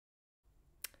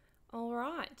All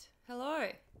right, hello.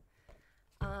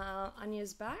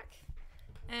 Anya's back,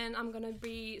 and I'm going to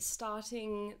be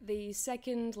starting the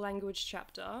second language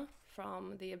chapter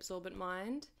from the Absorbant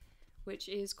Mind, which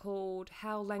is called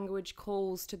How Language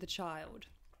Calls to the Child.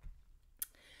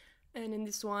 And in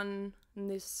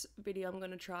this video, I'm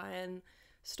going to try and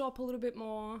stop a little bit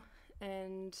more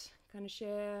and kind of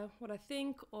share what I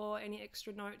think or any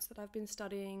extra notes that I've been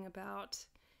studying about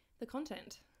the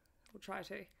content. We'll try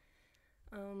to.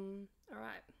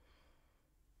 Alright.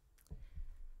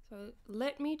 So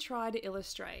let me try to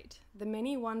illustrate the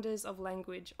many wonders of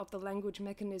language, of the language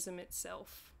mechanism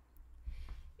itself.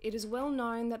 It is well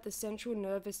known that the central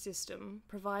nervous system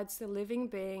provides the living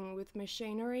being with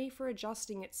machinery for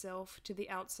adjusting itself to the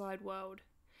outside world,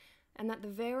 and that the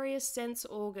various sense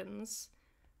organs,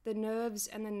 the nerves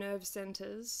and the nerve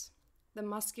centers, the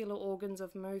muscular organs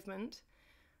of movement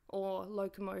or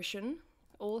locomotion,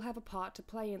 all have a part to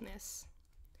play in this.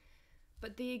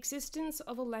 But the existence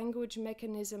of a language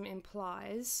mechanism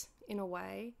implies, in a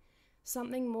way,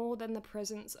 something more than the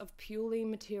presence of purely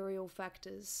material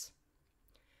factors.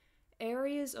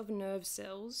 Areas of nerve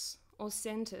cells, or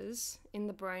centers, in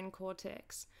the brain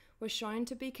cortex were shown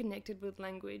to be connected with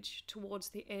language towards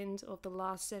the end of the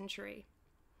last century.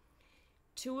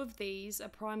 Two of these are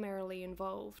primarily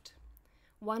involved,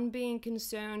 one being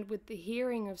concerned with the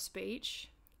hearing of speech,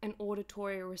 an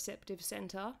auditory receptive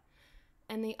center,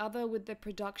 and the other with the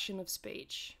production of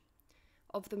speech,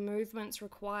 of the movements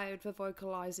required for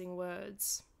vocalizing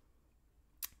words.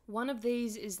 One of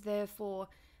these is therefore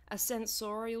a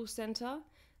sensorial center,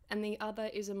 and the other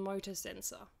is a motor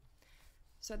sensor.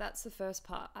 So that's the first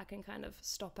part I can kind of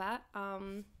stop at.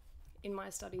 In my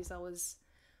studies, I was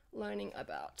learning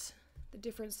about the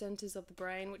different centers of the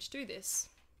brain which do this.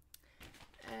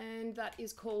 And that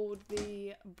is called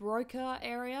the Broca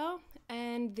area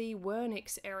and the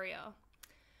Wernicke's area.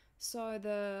 So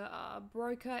the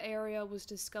Broca area was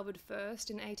discovered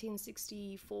first in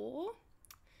 1864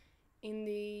 in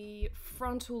the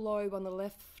frontal lobe on the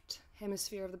left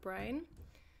hemisphere of the brain.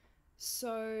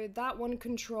 So that one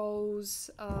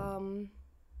controls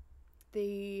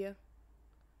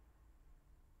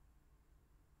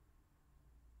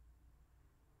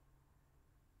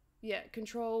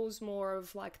controls more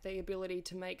of like the ability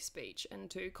to make speech and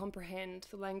to comprehend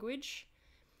the language.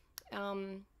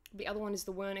 The other one is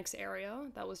the Wernicke's area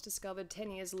that was discovered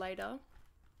 10 years later,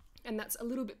 and that's a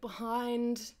little bit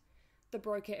behind the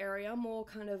Broca area, more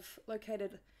kind of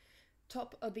located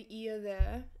top of the ear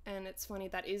there, and it's funny,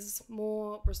 that is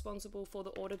more responsible for the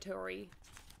auditory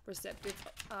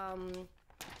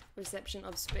reception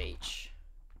of speech.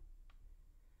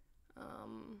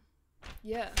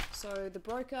 So the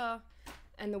Broca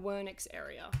and the Wernicke's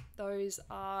area, those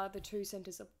are the two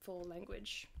centers for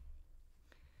language.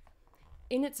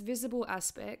 In its visible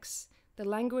aspects, the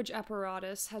language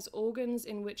apparatus has organs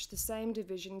in which the same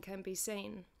division can be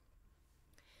seen.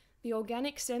 The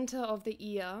organic center of the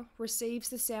ear receives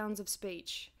the sounds of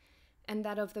speech, and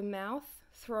that of the mouth,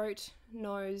 throat,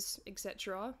 nose,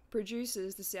 etc.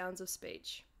 produces the sounds of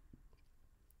speech.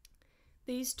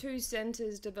 These two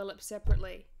centers develop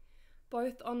separately,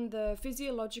 both on the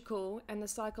physiological and the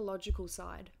psychological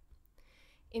side.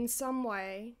 In some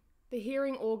way, the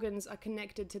hearing organs are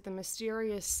connected to the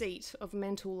mysterious seat of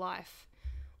mental life,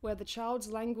 where the child's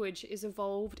language is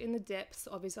evolved in the depths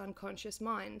of his unconscious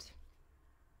mind.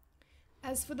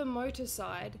 As for the motor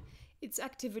side, its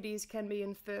activities can be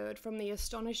inferred from the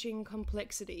astonishing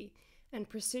complexity and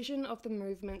precision of the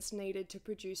movements needed to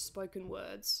produce spoken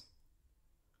words.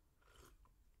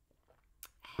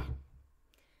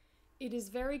 It is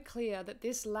very clear that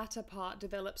this latter part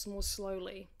develops more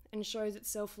slowly and shows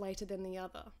itself later than the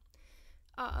other.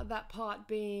 That part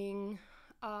being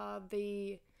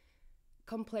the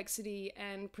complexity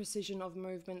and precision of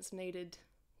movements needed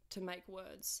to make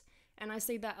words. And I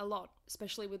see that a lot,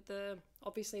 especially with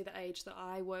obviously the age that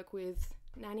I work with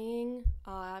nannying.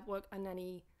 I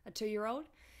nanny a 2-year-old,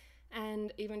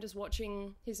 and even just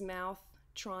watching his mouth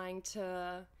trying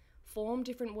to form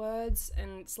different words,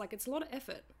 and it's a lot of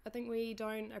effort. I think we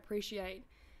don't appreciate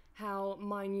how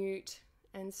minute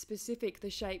and specific the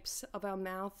shapes of our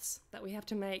mouths that we have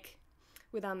to make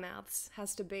with our mouths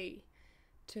has to be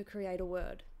to create a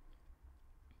word.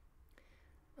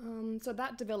 So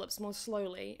that develops more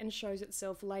slowly and shows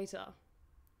itself later.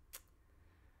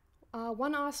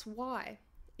 One asks why.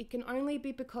 It can only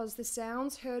be because the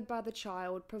sounds heard by the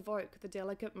child provoke the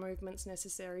delicate movements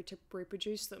necessary to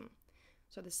reproduce them.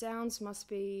 So the sounds must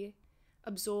be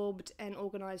absorbed and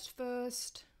organized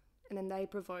first, and then they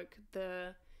provoke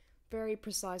the very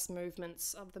precise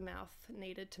movements of the mouth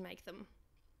needed to make them.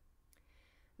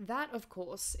 That, of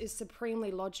course, is supremely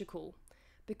logical,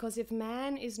 because if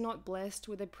man is not blessed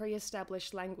with a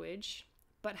pre-established language,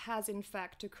 but has in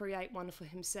fact to create one for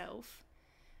himself,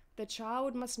 the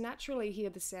child must naturally hear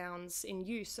the sounds in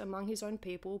use among his own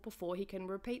people before he can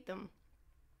repeat them.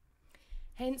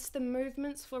 Hence, the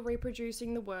movements for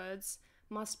reproducing the words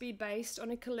must be based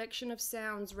on a collection of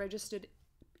sounds registered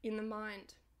in the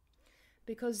mind,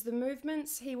 because the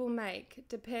movements he will make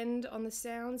depend on the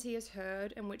sounds he has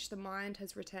heard and which the mind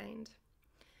has retained.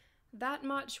 That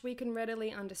much we can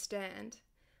readily understand,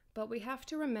 but we have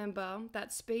to remember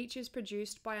that speech is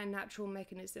produced by a natural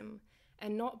mechanism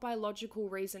and not by logical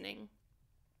reasoning.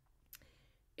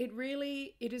 It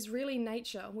is really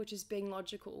nature which is being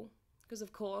logical, because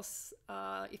of course,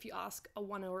 if you ask a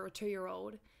 1 or a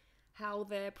 2-year-old how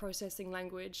they're processing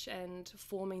language and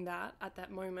forming that at that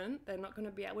moment, they're not going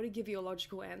to be able to give you a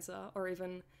logical answer or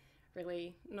even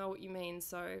really know what you mean.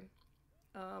 So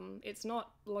it's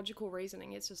not logical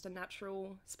reasoning, it's just a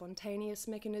natural, spontaneous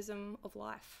mechanism of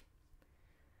life.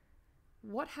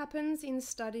 What happens in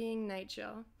studying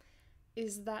nature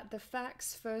is that the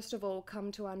facts first of all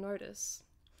come to our notice,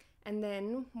 and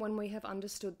then when we have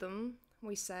understood them,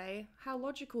 we say how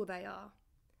logical they are.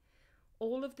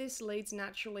 All of this leads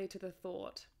naturally to the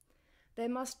thought, there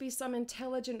must be some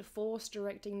intelligent force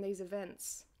directing these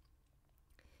events.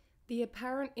 The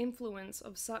apparent influence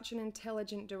of such an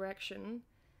intelligent direction,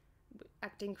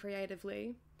 acting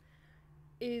creatively,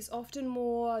 is often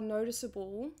more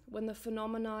noticeable when the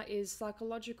phenomena is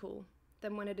psychological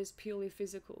than when it is purely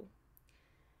physical.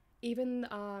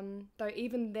 Though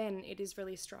even then it is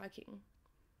really striking.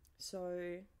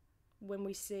 So when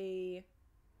we see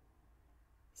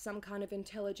some kind of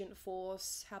intelligent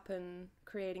force happen,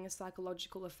 creating a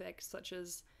psychological effect, such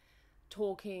as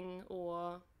talking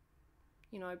or,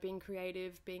 being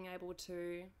creative, being able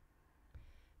to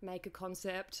make a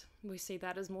concept, we see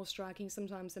that as more striking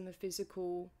sometimes than the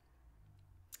physical,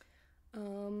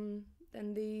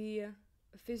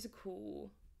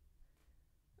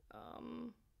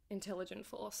 intelligent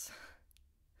force.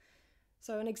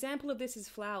 So an example of this is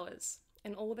flowers,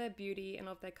 and all their beauty and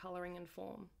of their colouring and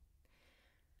form.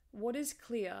 What is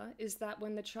clear is that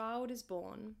when the child is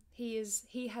born, he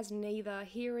has neither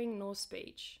hearing nor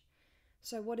speech.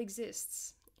 So what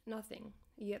exists? Nothing,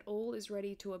 yet all is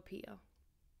ready to appear.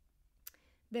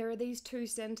 There are these two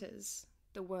centres,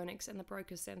 the Wernicke's and the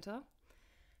Broca's centre,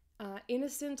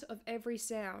 innocent of every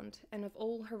sound and of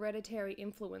all hereditary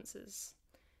influences,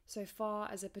 so far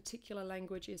as a particular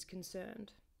language is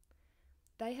concerned.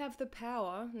 They have the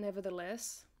power,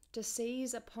 nevertheless, to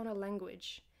seize upon a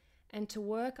language and to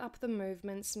work up the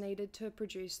movements needed to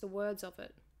produce the words of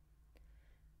it.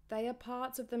 They are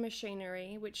parts of the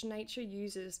machinery which nature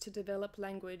uses to develop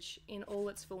language in all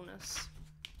its fullness.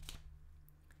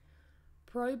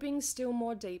 Probing still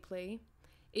more deeply,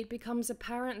 it becomes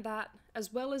apparent that,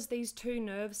 as well as these two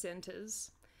nerve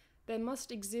centres, there must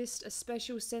exist a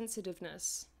special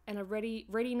sensitiveness and a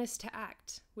readiness to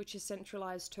act, which is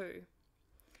centralised too.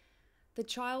 The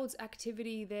child's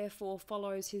activity therefore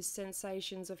follows his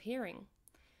sensations of hearing.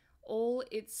 All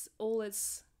is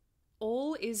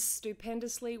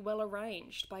stupendously well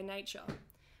arranged by nature,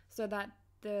 so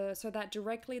that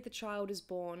directly the child is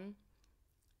born,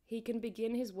 he can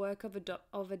begin his work of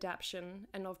adaptation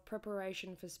and of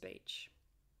preparation for speech.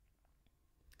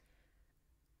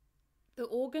 The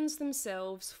organs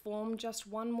themselves form just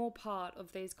one more part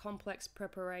of these complex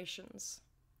preparations.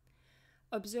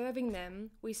 Observing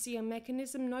them, we see a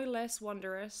mechanism no less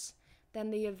wondrous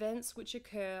than the events which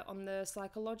occur on the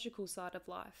psychological side of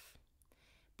life.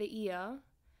 The ear,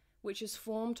 which is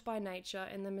formed by nature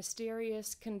in the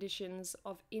mysterious conditions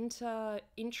of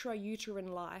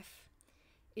intrauterine life,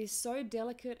 is so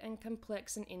delicate and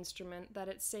complex an instrument that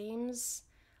it seems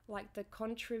like the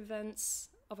contrivance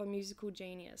of a musical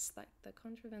genius, like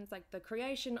the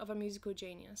creation of a musical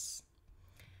genius.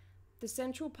 The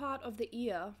central part of the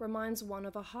ear reminds one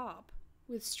of a harp,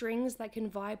 with strings that can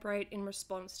vibrate in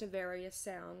response to various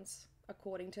sounds,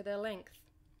 according to their length.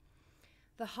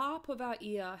 The harp of our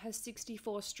ear has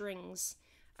 64 strings,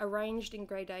 arranged in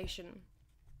gradation,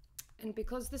 and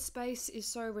because the space is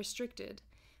so restricted,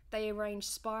 they arrange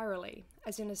spirally,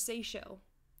 as in a seashell.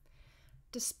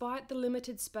 Despite the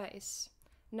limited space,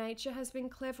 nature has been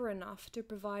clever enough to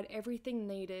provide everything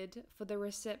needed for the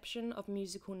reception of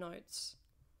musical notes.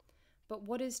 But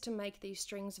what is to make these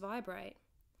strings vibrate?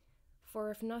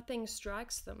 For if nothing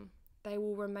strikes them, they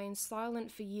will remain silent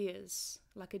for years,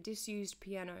 like a disused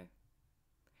piano.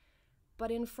 But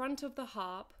in front of the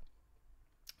harp,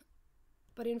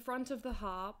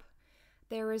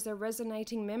 there is a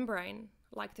resonating membrane,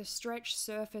 like the stretched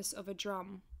surface of a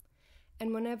drum,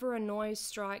 and whenever a noise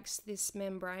strikes this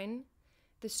membrane,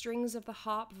 the strings of the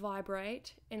harp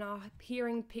vibrate and our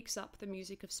hearing picks up the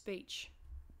music of speech.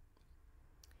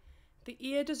 The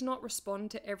ear does not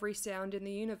respond to every sound in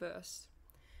the universe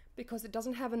because it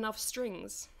doesn't have enough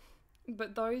strings,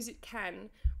 but those it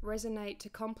can resonate to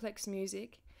complex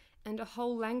music, and a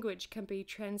whole language can be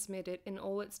transmitted in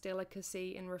all its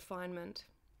delicacy and refinement.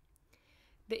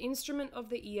 The instrument of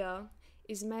the ear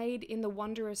is made in the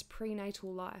wondrous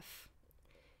prenatal life.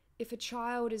 If a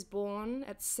child is born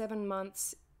at 7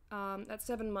 months,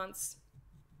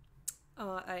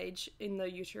 age in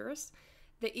the uterus,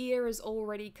 the ear is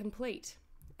already complete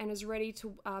and is ready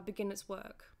to begin its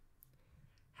work.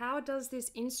 How does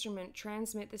this instrument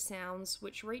transmit the sounds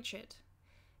which reach it,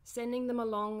 sending them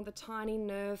along the tiny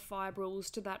nerve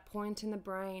fibrils to that point in the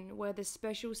brain where the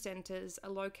special centers are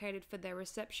located for their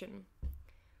reception?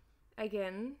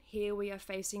 Again, here we are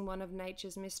facing one of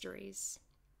nature's mysteries.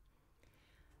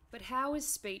 But how is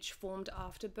speech formed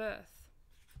after birth?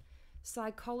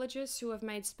 Psychologists who have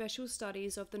made special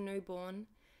studies of the newborn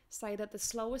say that the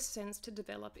slowest sense to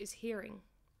develop is hearing.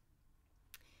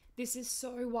 This is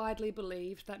so widely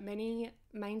believed that many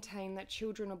maintain that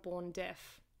children are born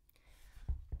deaf.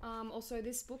 Also,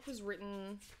 this book was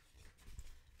written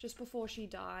just before she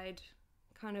died,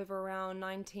 kind of around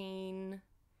 1940s,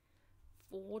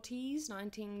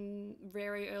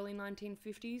 very early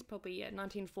 1950s, probably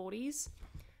 1940s.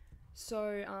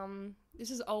 So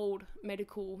this is old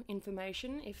medical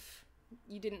information. If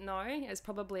you didn't know, there's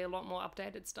probably a lot more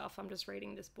updated stuff. I'm just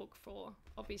reading this book for,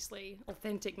 obviously,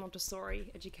 authentic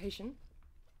Montessori education.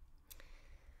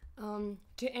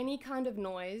 To any kind of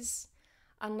noise,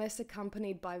 unless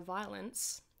accompanied by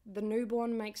violence, the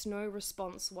newborn makes no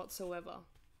response whatsoever.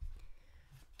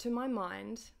 To my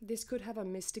mind, this could have a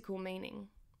mystical meaning.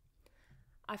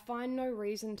 I find no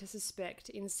reason to suspect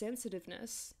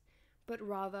insensitiveness, but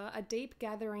rather a deep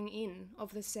gathering in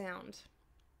of the sound,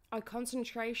 a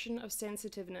concentration of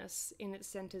sensitiveness in its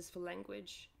centers for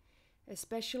language,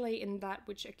 especially in that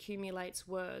which accumulates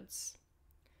words.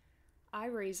 I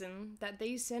reason that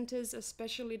these centers are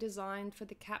specially designed for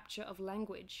the capture of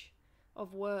language,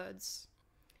 of words,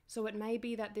 so it may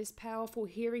be that this powerful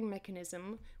hearing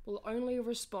mechanism will only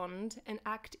respond and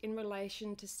act in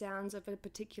relation to sounds of a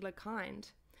particular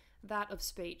kind, that of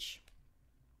speech.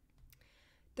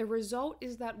 The result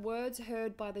is that words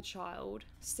heard by the child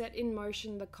set in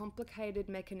motion the complicated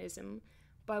mechanism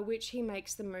by which he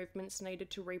makes the movements needed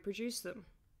to reproduce them.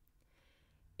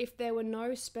 If there were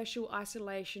no special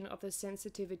isolation of the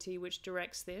sensitivity which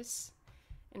directs this,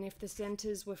 and if the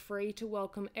centers were free to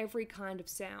welcome every kind of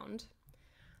sound,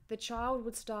 the child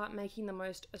would start making the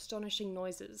most astonishing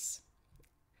noises.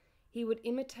 He would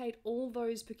imitate all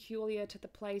those peculiar to the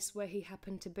place where he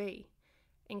happened to be,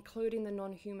 including the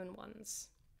non-human ones.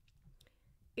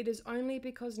 It is only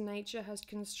because nature has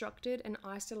constructed and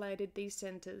isolated these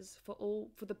centers for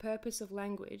the purpose of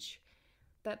language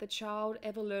that the child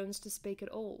ever learns to speak at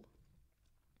all.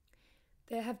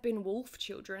 There have been wolf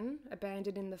children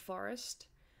abandoned in the forest,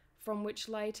 from which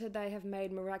later they have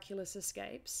made miraculous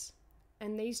escapes,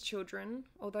 and these children,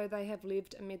 although they have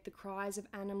lived amid the cries of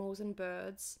animals and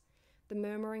birds, the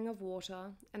murmuring of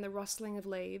water, and the rustling of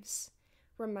leaves,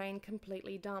 remain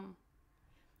completely dumb.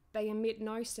 They emit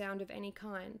no sound of any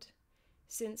kind,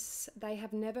 since they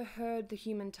have never heard the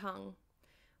human tongue,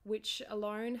 which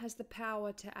alone has the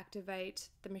power to activate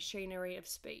the machinery of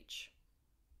speech.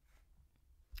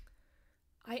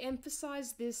 I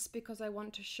emphasize this because I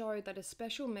want to show that a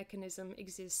special mechanism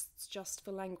exists just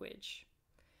for language.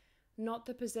 Not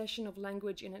the possession of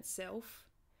language in itself,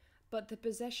 but the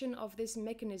possession of this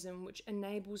mechanism which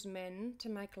enables men to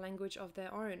make language of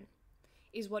their own,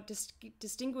 is what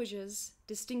distinguishes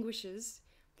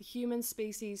the human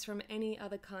species from any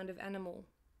other kind of animal.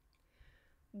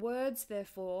 Words,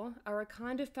 therefore, are a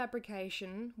kind of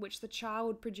fabrication which the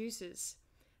child produces,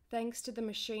 thanks to the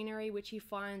machinery which he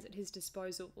finds at his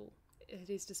disposal.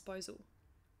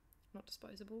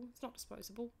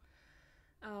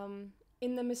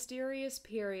 In the mysterious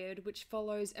period which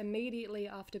follows immediately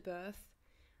after birth,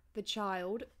 the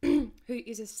child, who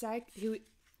is a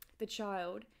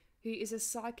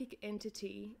psychic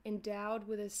entity endowed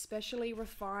with a specially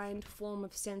refined form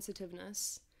of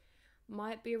sensitiveness,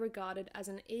 might be regarded as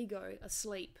an ego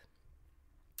asleep.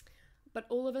 But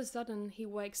all of a sudden he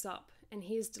wakes up and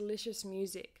hears delicious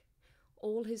music.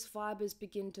 All his fibers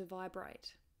begin to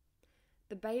vibrate.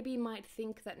 The baby might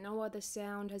think that no other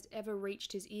sound has ever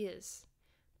reached his ears,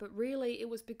 but really it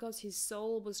was because his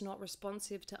soul was not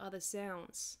responsive to other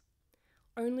sounds.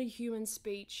 Only human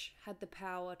speech had the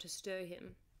power to stir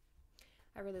him.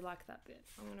 I really like that bit.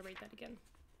 I'm going to read that again.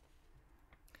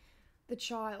 The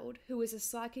child, who is a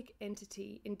psychic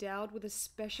entity endowed with a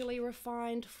specially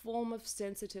refined form of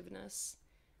sensitiveness,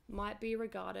 might be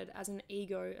regarded as an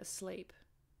ego asleep.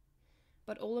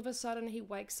 But all of a sudden he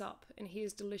wakes up and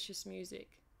hears delicious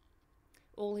music.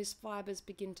 All his fibers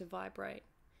begin to vibrate,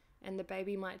 and the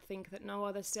baby might think that no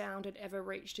other sound had ever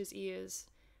reached his ears,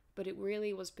 but it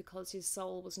really was because his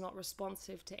soul was not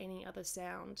responsive to any other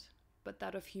sound but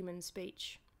that of human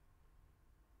speech.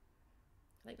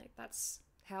 I think that's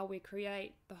how we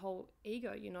create the whole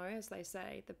ego, as they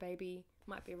say, the baby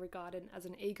might be regarded as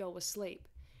an ego asleep.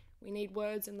 We need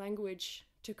words and language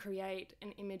to create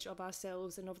an image of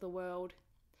ourselves and of the world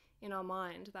in our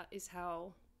mind. That is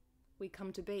how we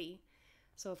come to be.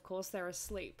 So of course they're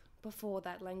asleep before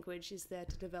that language is there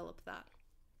to develop that.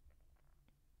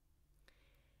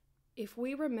 If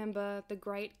we remember the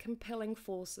great compelling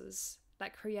forces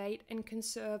that create and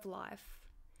conserve life,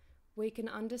 we can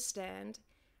understand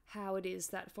how it is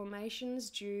that formations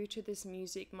due to this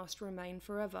music must remain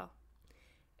forever,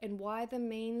 and why the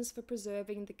means for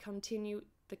preserving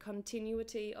the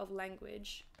continuity of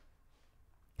language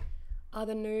are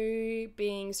the new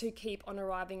beings who keep on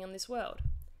arriving in this world.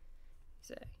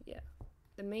 So,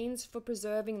 the means for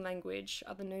preserving language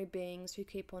are the new beings who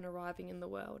keep on arriving in the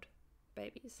world,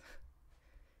 babies.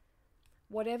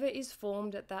 Whatever is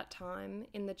formed at that time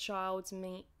in the child's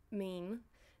neem,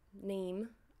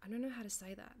 I don't know how to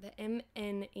say that, the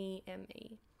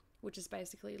M-N-E-M-E, which is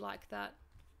basically like that.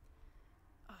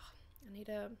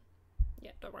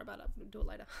 Don't worry about it, we'll do it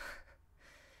later.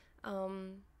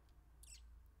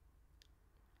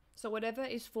 So whatever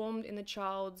is formed in the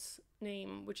child's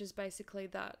neem, which is basically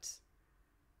that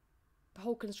the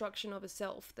whole construction of a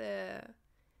self, that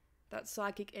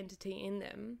psychic entity in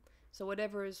them, so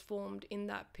whatever is formed in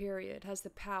that period has the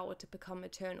power to become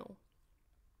eternal.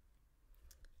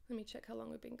 Let me check how long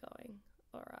we've been going.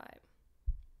 All right.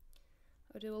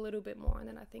 I'll do a little bit more and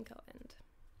then I think I'll end.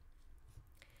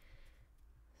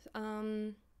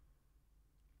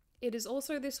 It is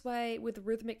also this way with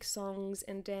rhythmic songs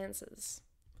and dances.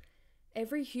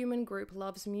 Every human group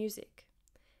loves music.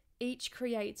 Each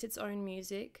creates its own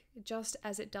music, just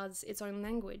as it does its own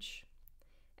language.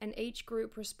 And each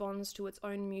group responds to its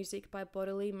own music by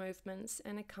bodily movements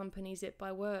and accompanies it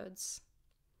by words.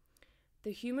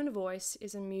 The human voice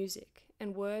is a music,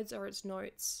 and words are its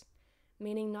notes,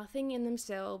 meaning nothing in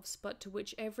themselves, but to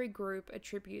which every group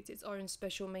attributes its own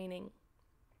special meaning.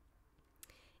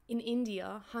 In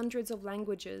India, hundreds of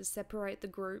languages separate the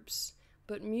groups,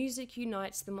 but music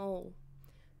unites them all.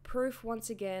 Proof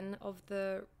once again of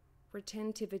the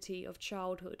retentivity of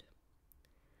childhood.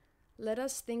 Let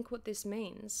us think what this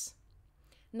means.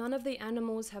 None of the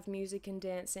animals have music and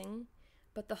dancing,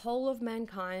 but the whole of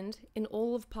mankind, in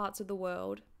all of parts of the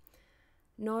world,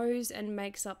 knows and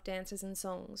makes up dances and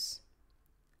songs.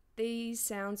 These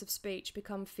sounds of speech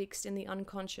become fixed in the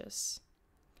unconscious.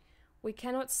 We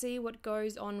cannot see what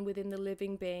goes on within the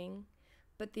living being,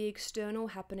 but the external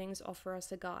happenings offer us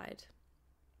a guide.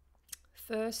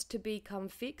 First, to become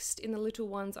fixed in the little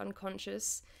one's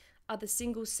unconscious are the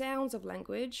single sounds of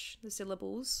language, the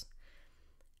syllables,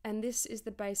 and this is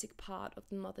the basic part of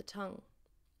the mother tongue.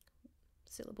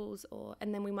 Syllables,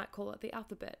 and then we might call it the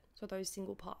alphabet, so those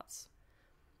single parts.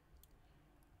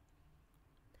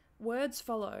 Words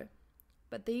follow,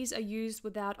 but these are used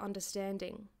without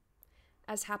understanding,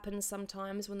 as happens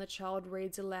sometimes when the child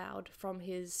reads aloud from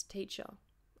his teacher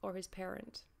or his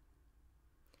parent.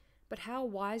 But how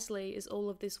wisely is all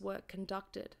of this work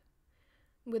conducted?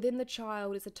 Within the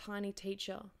child is a tiny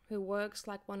teacher who works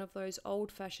like one of those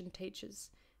old-fashioned teachers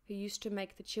who used to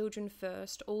make the children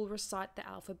first all recite the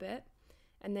alphabet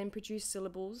and then produce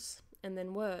syllables and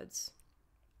then words.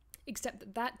 Except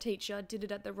that that teacher did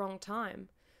it at the wrong time,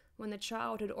 when the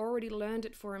child had already learned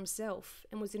it for himself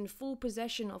and was in full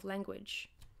possession of language.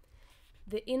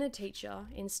 The inner teacher,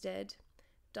 instead,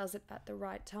 does it at the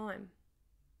right time.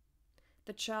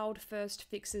 The child first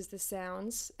fixes the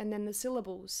sounds and then the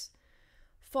syllables,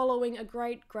 following a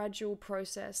great gradual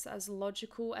process as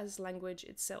logical as language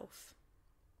itself.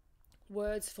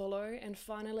 Words follow, and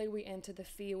finally we enter the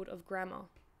field of grammar.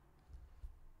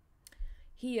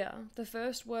 Here, the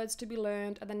first words to be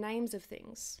learned are the names of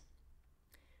things,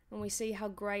 and we see how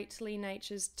greatly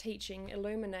nature's teaching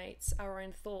illuminates our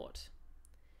own thought.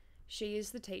 She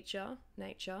is the teacher,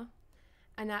 nature,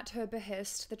 and at her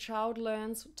behest, the child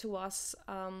learns to us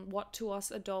what to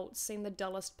us adults seem the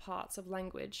dullest parts of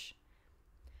language.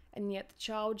 And yet the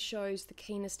child shows the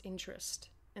keenest interest,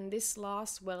 and this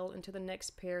lasts well into the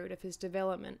next period of his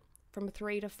development, from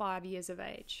 3 to 5 years of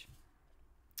age.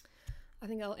 I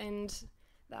think I'll end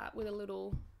that with a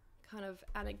little kind of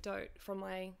anecdote from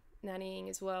my nannying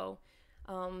as well.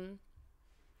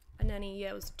 a nanny, yeah,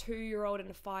 it was a 2-year-old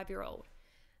and a 5-year-old.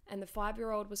 And the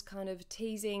 5-year-old was kind of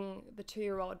teasing the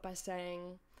 2-year-old by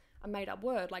saying a made-up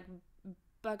word, like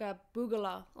bugger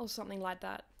boogala or something like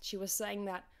that. She was saying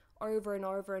that over and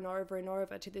over and over and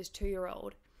over to this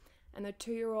 2-year-old. And the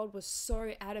 2-year-old was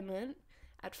so adamant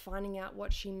at finding out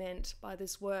what she meant by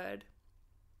this word.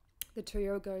 The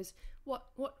 2-year-old goes,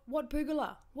 what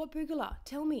boogala? What boogala?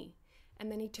 Tell me.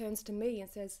 And then he turns to me and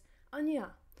says,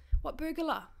 Anya, what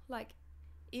boogala? Like,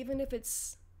 even if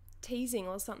it's teasing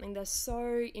or something, they're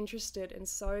so interested and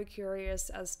so curious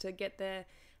as to get their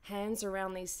hands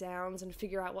around these sounds and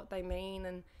figure out what they mean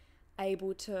and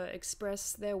able to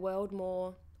express their world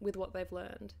more with what they've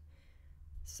learned.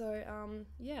 So,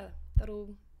 yeah,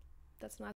 that's nice.